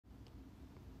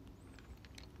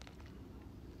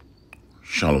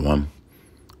Shalom.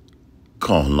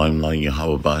 Call Limelight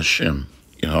Yahweh Ba'Shem,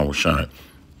 Yahweh Shai,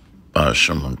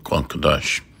 Ba'Shem and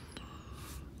Kwakadash.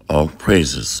 All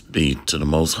praises be to the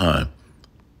Most High,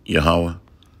 Yahweh,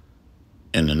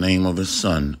 in the name of His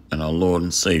Son and our Lord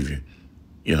and Savior,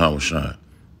 Yahweh Shai.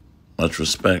 Much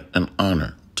respect and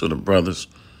honor to the brothers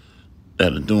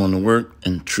that are doing the work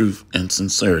in truth and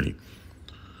sincerity,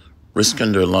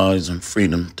 risking their lives and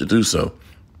freedom to do so,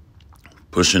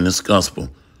 pushing this gospel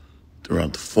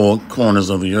throughout the four corners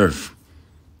of the earth.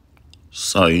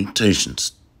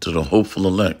 Salutations to the hopeful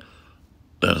elect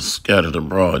that are scattered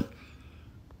abroad,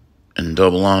 and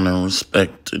double honor and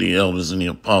respect to the elders and the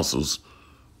apostles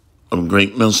of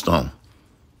Great Millstone,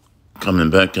 coming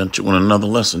back at you with another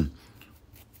lesson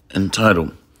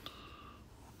entitled,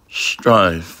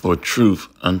 Strive for Truth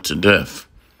Unto Death.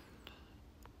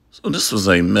 So this was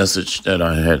a message that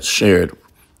I had shared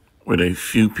with a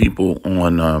few people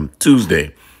on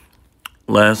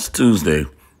last Tuesday,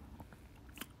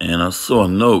 and I saw a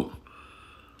note,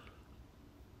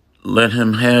 let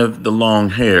him have the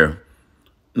long hair,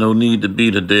 no need to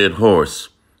beat a dead horse,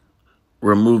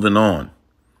 we're moving on.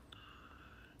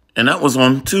 And that was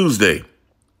on Tuesday,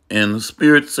 and the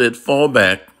Spirit said, fall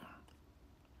back,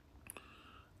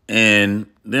 and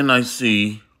then I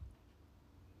see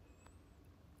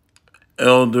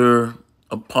Elder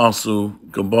Apostle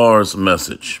Gabar's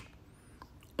message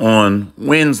on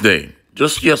Wednesday,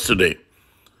 just yesterday.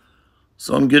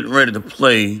 So I'm getting ready to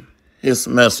play his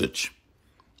message.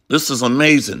 This is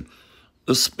amazing.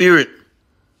 The Spirit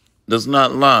does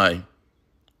not lie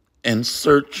and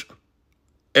search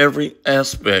every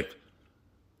aspect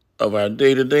of our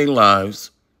day-to-day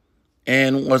lives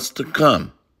and what's to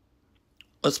come.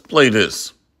 Let's play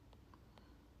this.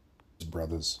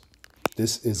 Brothers,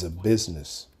 this is a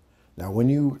business. Now,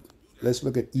 let's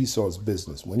look at Esau's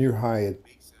business. When you're hired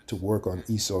to work on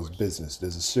Esau's business,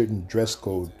 there's a certain dress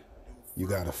code you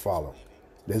got to follow.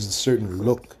 There's a certain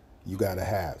look you got to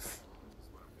have.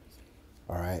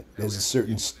 All right. There's a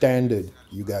certain standard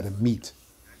you got to meet.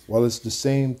 Well, it's the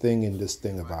same thing in this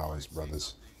thing of ours,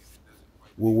 brothers.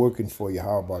 We're working for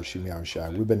Yahweh Ba'Shem Yahweh Shai.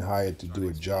 We've been hired to do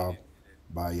a job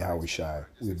by Yahweh Shai.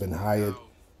 We've been hired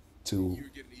to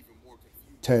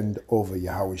tend over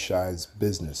Yahweh Shai's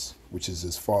business, which is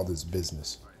his father's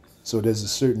business. So there's a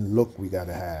certain look we got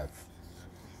to have.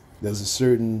 There's a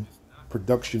certain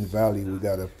production value we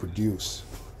got to produce.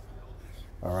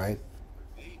 All right.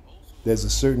 There's a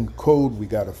certain code we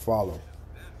got to follow.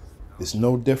 It's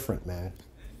no different, man.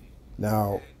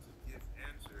 Now,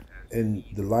 in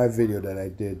the live video that I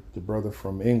did, the brother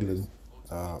from England,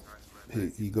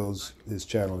 his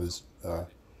channel is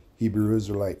Hebrew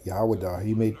Israelite Yahweh.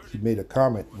 He made a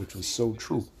comment which was so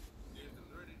true.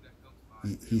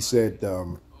 He said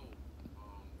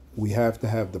we have to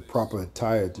have the proper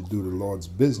attire to do the Lord's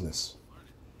business.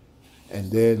 And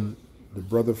then the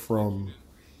brother from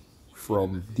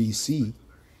DC,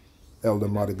 Elder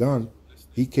Madigan,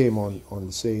 he came on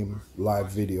the same live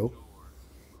video,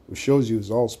 which shows you it's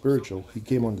all spiritual. He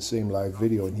came on the same live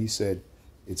video and he said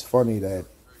it's funny that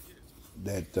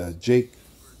Jake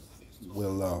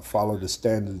will follow the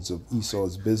standards of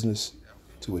Esau's business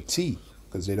to a T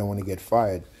because they don't want to get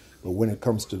fired. But when it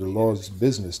comes to the Lord's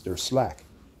business, they're slack.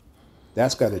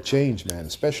 That's got to change, man,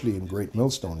 especially in Great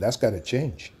Millstone. That's got to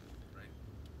change.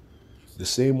 The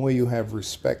same way you have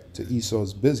respect to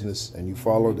Esau's business and you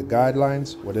follow the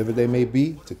guidelines, whatever they may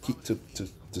be,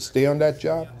 to stay on that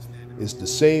job, it's the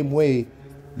same way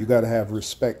you got to have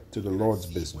respect to the Lord's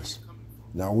business.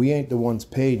 Now, we ain't the ones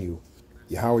paying you.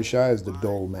 Yahweh Shai is the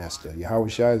dole master. Yahweh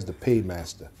Shai is the pay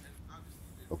master.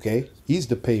 Okay? He's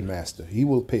the pay master. He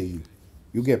will pay you.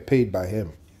 You get paid by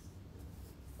him.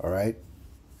 All right?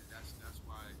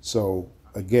 So,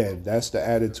 again, that's the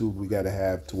attitude we got to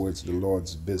have towards the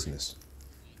Lord's business,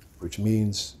 which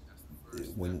means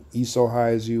when Esau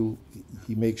hires you,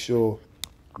 he makes sure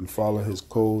you follow his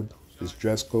code, his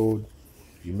dress code.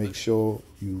 You make sure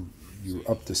you're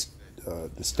up to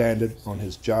the standard on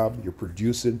his job. You're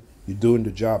producing. You're doing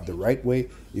the job the right way.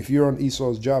 If you're on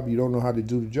Esau's job, you don't know how to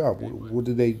do the job. What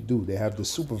do? They have the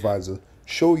supervisor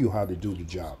show you how to do the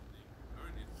job.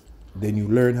 Then you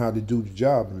learn how to do the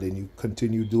job, and then you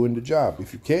continue doing the job.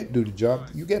 If you can't do the job,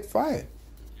 you get fired.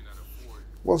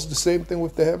 Well, it's the same thing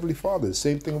with the Heavenly Father. The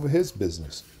same thing with his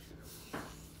business.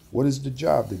 What is the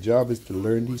job? The job is to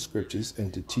learn these scriptures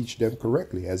and to teach them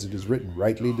correctly, as it is written,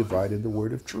 rightly dividing the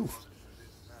word of truth.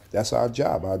 That's our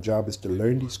job. Our job is to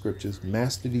learn these scriptures,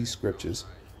 master these scriptures,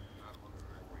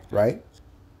 right?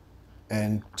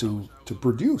 And to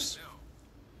produce.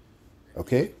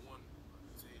 Okay?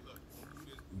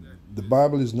 The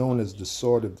Bible is known as the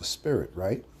sword of the Spirit,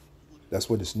 right? That's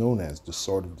what it's known as, the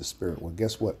sword of the Spirit. Well,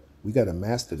 guess what? We got to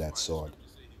master that sword.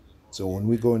 So when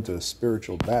we go into a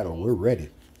spiritual battle, we're ready.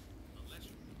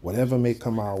 Whatever may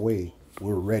come our way,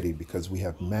 we're ready because we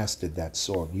have mastered that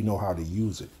sword. We know how to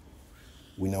use it.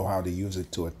 We know how to use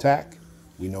it to attack.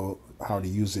 We know how to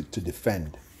use it to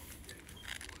defend.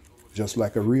 Just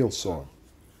like a real sword.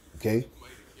 Okay?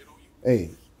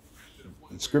 Hey,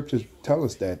 the scriptures tell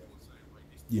us that,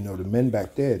 you know, the men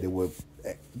back there, they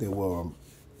were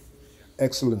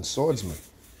excellent swordsmen.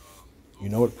 You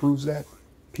know what proves that?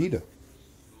 Peter.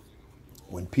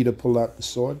 When Peter pulled out the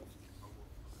sword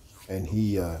and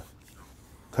he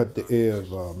cut the ear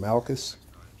of Malchus,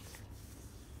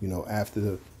 you know,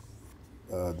 after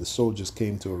the soldiers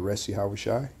came to arrest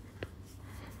Yahushua,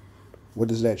 what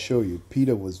does that show you?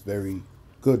 Peter was very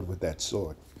good with that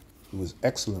sword. He was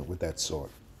excellent with that sword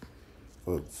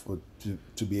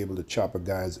to be able to chop a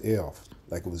guy's ear off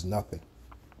like it was nothing.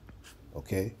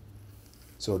 Okay?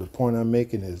 So the point I'm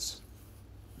making is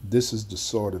this is the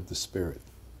sword of the Spirit.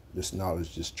 This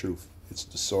knowledge, this truth. It's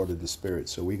the sword of the Spirit.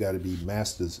 So we got to be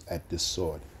masters at this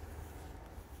sword.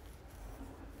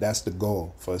 That's the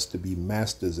goal, for us to be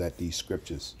masters at these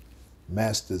scriptures.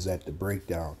 Masters at the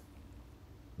breakdown.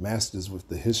 Masters with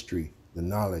the history, the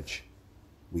knowledge.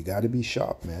 We got to be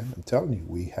sharp, man. I'm telling you,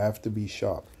 we have to be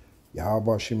sharp.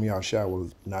 Yahweh Shem Yahshua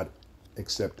will not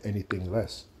accept anything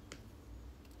less.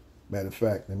 Matter of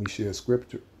fact, let me share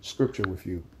scripture with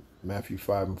you. Matthew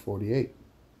 5:48.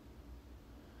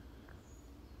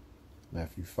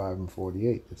 Matthew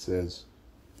 5:48. It says,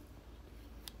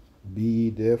 "Be ye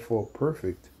therefore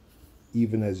perfect,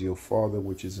 even as your Father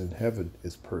which is in heaven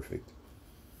is perfect."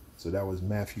 So that was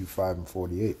Matthew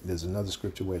 5:48. There's another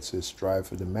scripture where it says, "Strive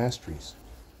for the masteries."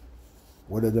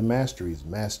 What are the masteries?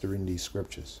 Mastering these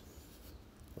scriptures.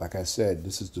 Like I said,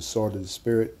 this is the sword of the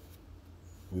Spirit.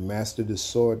 We master this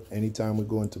sword anytime we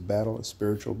go into battle, a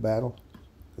spiritual battle.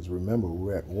 Because remember,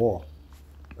 we're at war,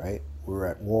 right? We're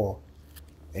at war.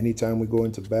 Anytime we go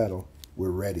into battle,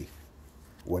 we're ready.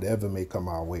 Whatever may come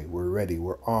our way, we're ready.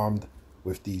 We're armed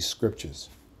with these scriptures.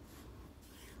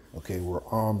 Okay, we're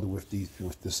armed with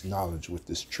this knowledge, with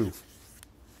this truth.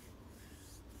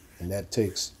 And that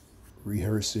takes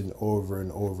rehearsing over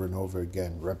and over and over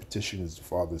again. Repetition is the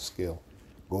father's skill.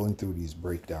 Going through these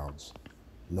breakdowns,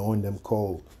 knowing them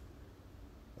cold.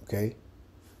 Okay?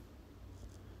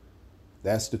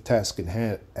 That's the task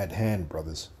at hand,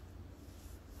 brothers.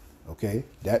 Okay?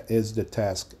 That is the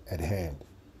task at hand.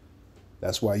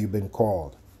 That's why you've been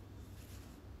called.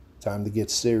 Time to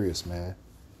get serious, man.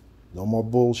 No more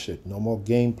bullshit. No more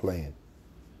game playing.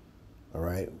 All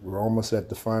right? We're almost at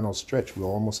the final stretch. We're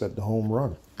almost at the home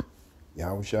run.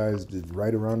 Yahushua is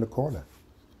right around the corner.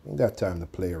 We ain't got time to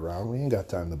play around. We ain't got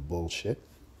time to bullshit.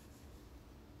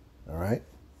 All right?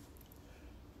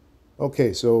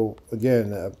 Okay, so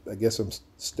again, I guess I'm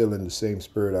still in the same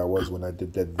spirit I was when I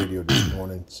did that video this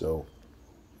morning. So,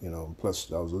 you know,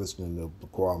 plus I was listening to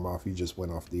Bakwar Maf. He just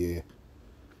went off the air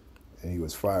and he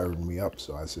was firing me up.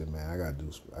 So I said, man,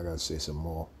 I gotta say some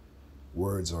more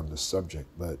words on the subject.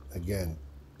 But again,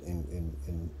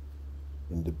 in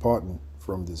departing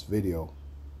from this video,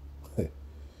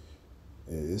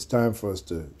 it's time for us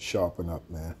to sharpen up,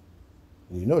 man.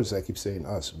 And you notice I keep saying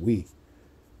us, we,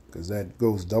 because that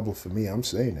goes double for me. I'm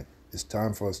saying it. It's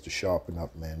time for us to sharpen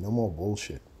up, man. No more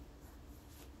bullshit.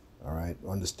 All right?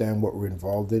 Understand what we're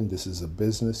involved in. This is a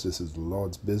business. This is the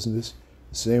Lord's business.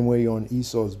 The same way you're on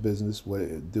Esau's business,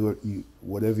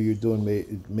 whatever you're doing,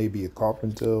 it may be a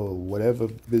carpenter or whatever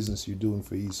business you're doing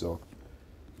for Esau.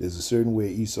 There's a certain way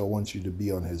Esau wants you to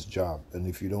be on his job. And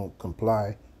if you don't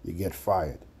comply, you get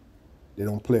fired. They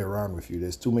don't play around with you.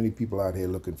 There's too many people out here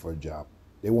looking for a job.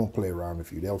 They won't play around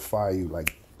with you. They'll fire you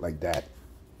like that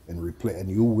and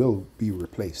you will be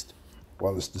replaced.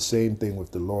 Well, it's the same thing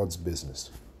with the Lord's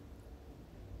business.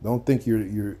 Don't think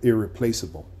you're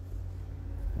irreplaceable.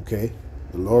 Okay?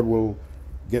 The Lord will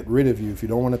get rid of you. If you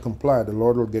don't want to comply, the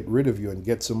Lord will get rid of you and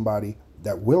get somebody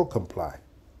that will comply,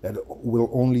 that will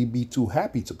only be too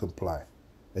happy to comply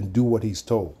and do what he's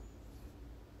told.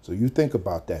 So you think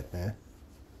about that, man.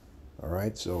 All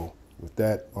right? So with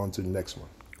that, on to the next one.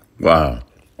 Wow.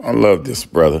 I love this,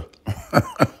 brother.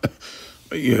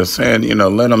 You're saying,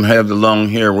 let them have the long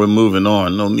hair. We're moving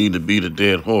on. No need to beat a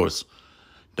dead horse.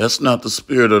 That's not the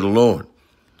spirit of the Lord.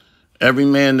 Every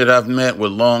man that I've met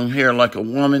with long hair like a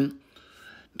woman,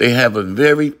 they have a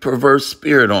very perverse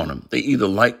spirit on them. They either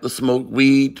like to smoke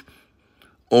weed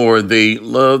or they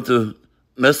love to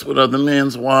mess with other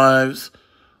men's wives,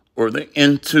 or they're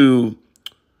into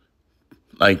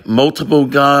like multiple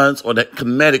gods or that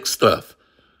Kemetic stuff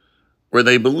where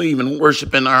they believe in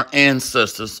worshiping our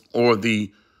ancestors or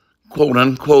the quote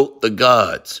unquote, the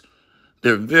gods.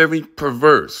 They're very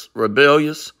perverse,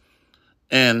 rebellious,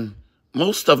 and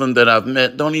most of them that I've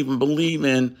met don't even believe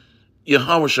in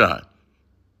Yahushua.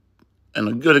 And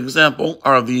a good example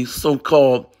are the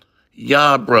so-called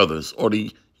Yah brothers or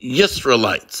the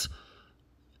Yisraelites.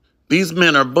 These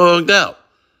men are bugged out.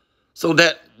 So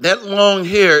that long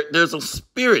hair, there's a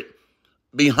spirit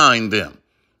behind them.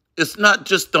 It's not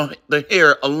just the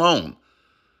hair alone.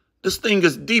 This thing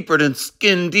is deeper than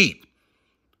skin deep.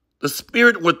 The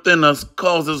spirit within us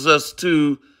causes us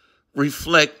to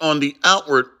reflect on the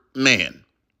outward man.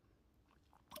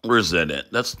 Where's that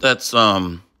at? That's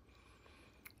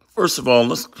first of all,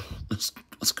 let's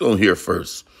go here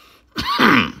first.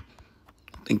 I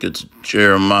think it's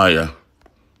Jeremiah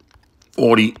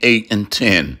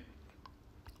 48:10.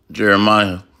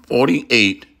 Jeremiah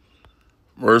 48,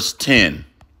 verse 10.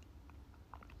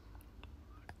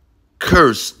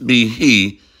 Cursed be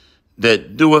he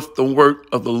that doeth the work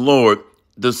of the Lord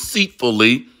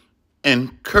deceitfully,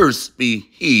 and cursed be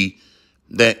he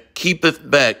that keepeth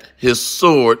back his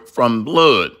sword from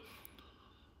blood.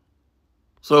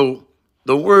 So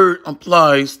the word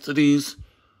applies to these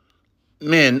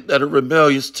men that are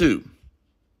rebellious too,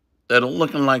 that are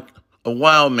looking like a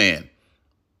wild man,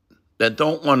 that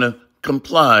don't want to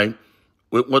comply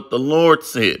with what the Lord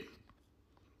said.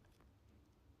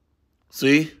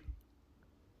 See?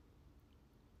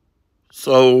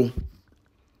 So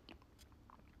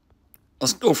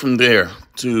let's go from there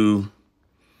to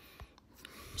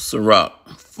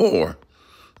Sirach 4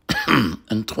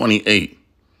 and 28.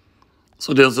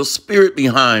 So there's a spirit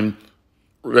behind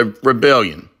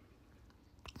rebellion.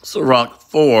 Sirach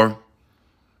 4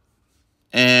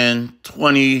 and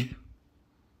 28.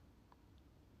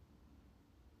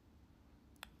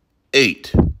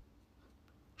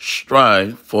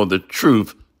 Strive for the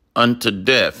truth unto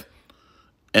death,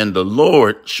 and the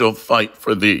Lord shall fight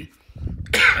for thee.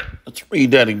 Let's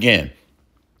read that again.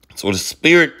 So the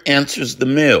spirit answers the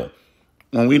mail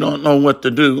when we don't know what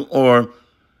to do or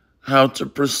how to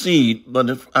proceed. But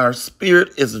if our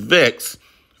spirit is vexed,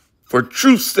 for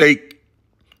truth's sake,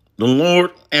 the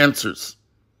Lord answers.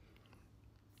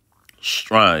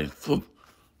 Strive for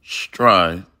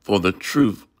the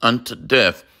truth unto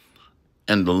death,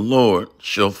 and the Lord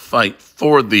shall fight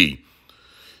for thee.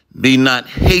 Be not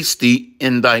hasty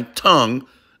in thy tongue,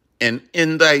 and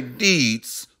in thy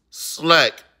deeds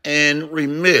slack and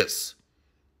remiss.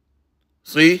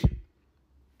 See?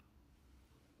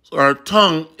 So our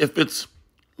tongue, if it's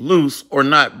loose or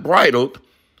not bridled,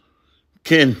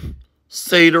 can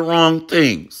say the wrong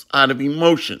things out of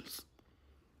emotions.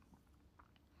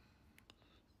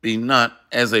 Be not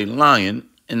as a lion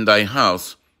in thy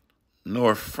house,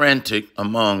 nor frantic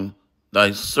among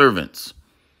thy servants.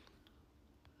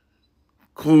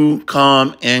 Cool,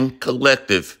 calm, and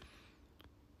collective.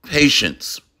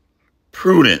 Patience,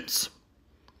 prudence,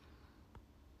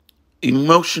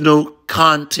 emotional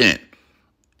content.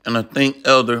 And I think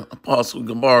Elder Apostle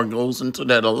Gabar goes into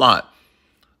that a lot.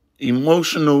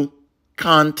 Emotional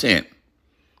content,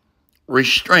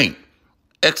 restraint,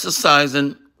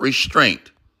 exercising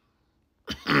restraint.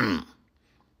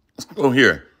 Let's go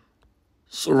here.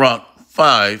 Sirach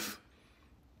 5,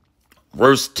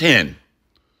 verse 10.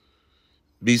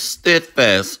 Be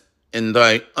steadfast in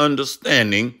thy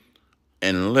understanding,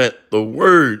 and let the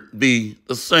word be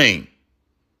the same.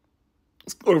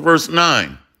 Let's go to verse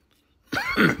 9.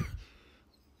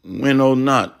 Winnow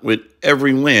not with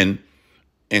every wind,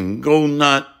 and go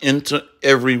not into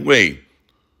every way.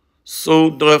 So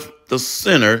doth the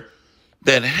sinner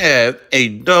that have a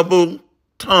double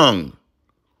tongue.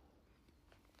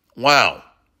 Wow.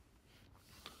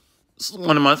 This is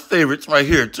one of my favorites right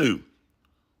here, too.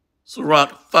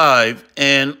 Sirach 5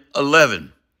 and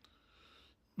 11.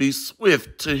 Be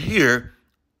swift to hear,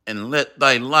 and let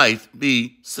thy life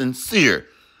be sincere,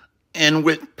 and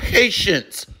with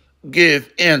patience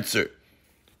give answer.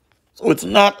 So it's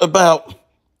not about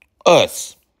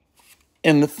us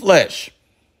in the flesh,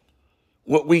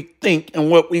 what we think and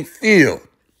what we feel.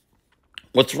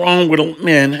 What's wrong with a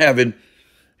man having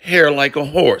hair like a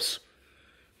horse?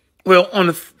 Well, on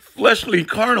the fleshly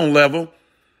carnal level,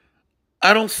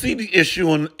 I don't see the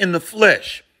issue in the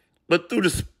flesh, but through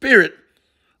the spirit,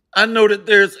 I know that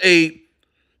there's a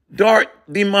dark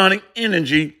demonic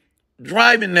energy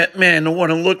driving that man to want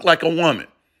to look like a woman.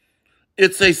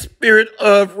 It's a spirit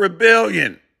of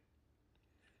rebellion.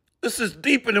 This is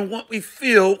deeper than what we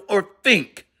feel or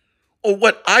think or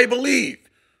what I believe.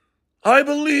 I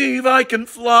believe I can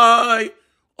fly,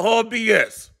 all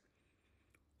BS.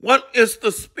 What is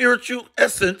the spiritual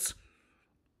essence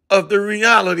of the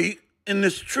reality in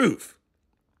this truth?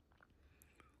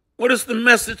 What is the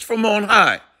message from on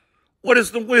high? What is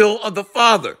the will of the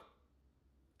Father?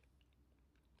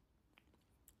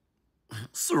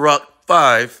 Sirach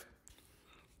 5,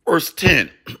 verse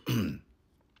 10.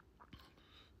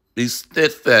 Be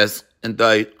steadfast in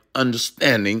thy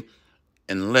understanding,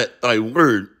 and let thy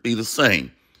word be the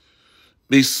same.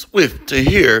 Be swift to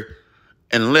hear,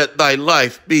 and let thy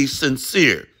life be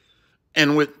sincere,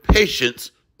 and with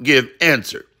patience give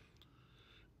answer.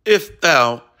 If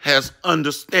thou hast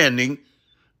understanding,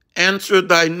 answer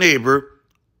thy neighbor.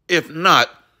 If not,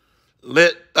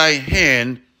 lay thy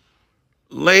hand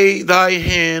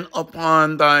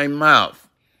upon thy mouth.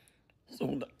 So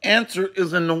the answer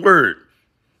is in the word,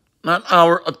 not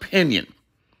our opinion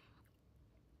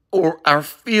or our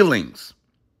feelings.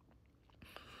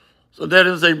 So that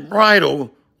is a bridle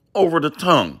over the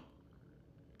tongue.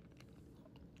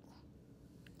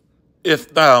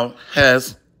 If thou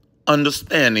hast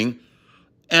understanding,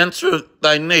 answer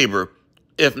thy neighbor.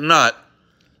 If not,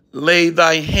 lay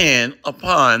thy hand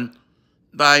upon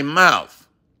thy mouth.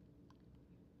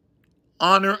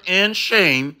 Honor and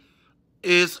shame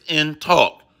is in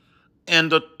talk,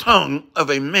 and the tongue of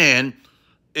a man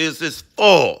is his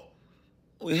fall.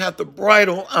 We have to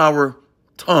bridle our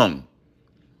tongue,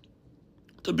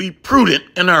 to be prudent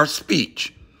in our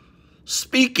speech,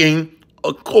 speaking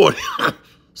according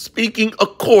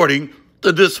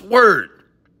to this word.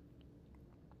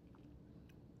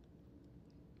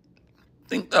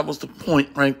 I think that was the point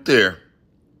right there.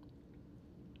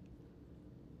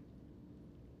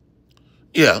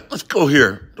 Yeah, let's go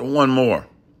here to one more.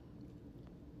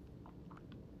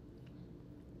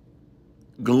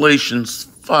 Galatians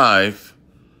 5,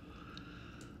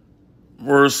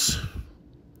 verse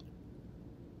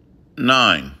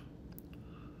 9.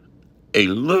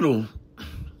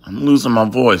 I'm losing my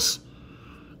voice.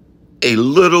 A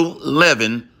little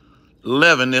leaven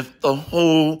leaveneth the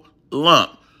whole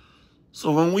lump. So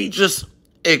when we just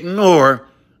ignore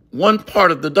one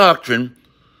part of the doctrine,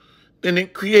 then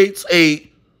it creates a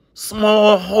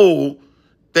small hole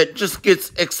that just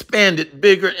gets expanded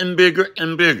bigger and bigger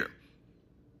and bigger.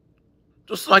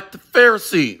 Just like the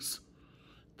Pharisees,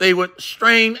 they would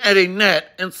strain at a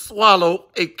gnat and swallow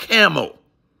a camel.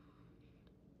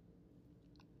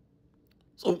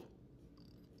 So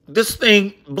this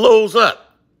thing blows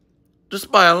up just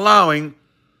by allowing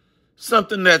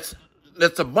something that's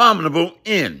abominable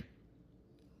in,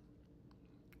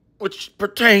 which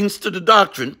pertains to the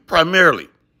doctrine primarily.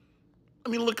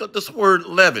 Let me look at this word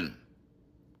leaven.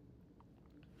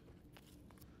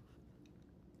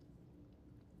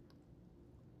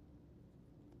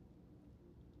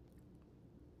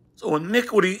 So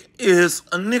iniquity is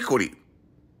iniquity.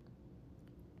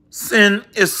 Sin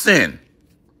is sin.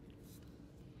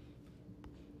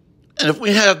 And if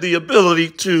we have the ability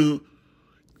to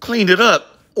clean it up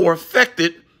or affect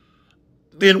it,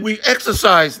 then we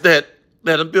exercise that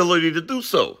ability to do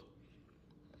so.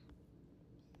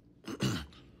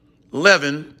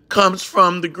 Leaven comes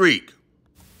from the Greek.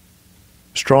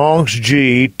 Strong's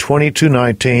G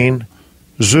 2219,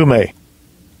 Zume.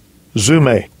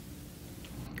 Zume.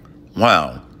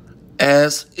 Wow.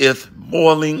 As if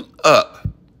boiling up.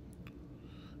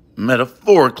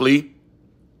 Metaphorically,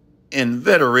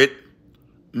 inveterate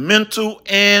mental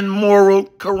and moral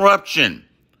corruption,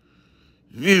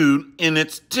 viewed in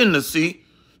its tendency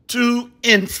to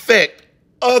infect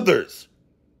others,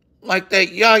 like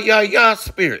that ya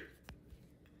spirit.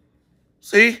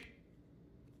 See?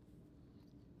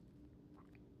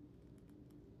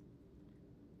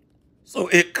 So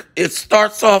it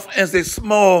starts off as a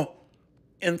small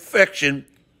infection,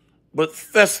 but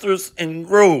festers and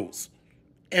grows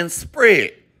and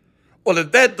spread. Well,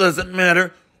 if that doesn't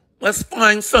matter, let's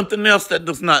find something else that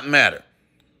does not matter.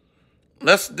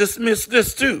 Let's dismiss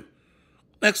this too.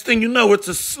 Next thing you know, it's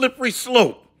a slippery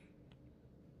slope,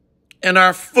 and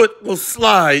our foot will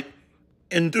slide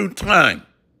in due time.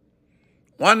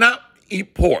 Why not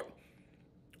eat pork?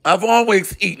 I've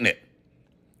always eaten it.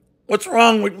 What's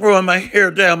wrong with growing my hair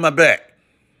down my back?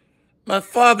 My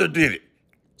father did it.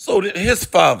 So did his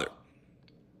father.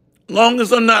 Long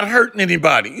as I'm not hurting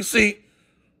anybody. You see,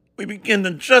 we begin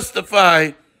to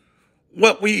justify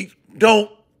what we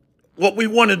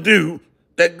want to do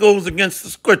that goes against the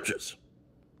scriptures.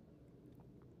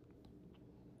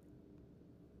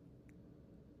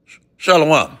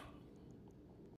 Shalom.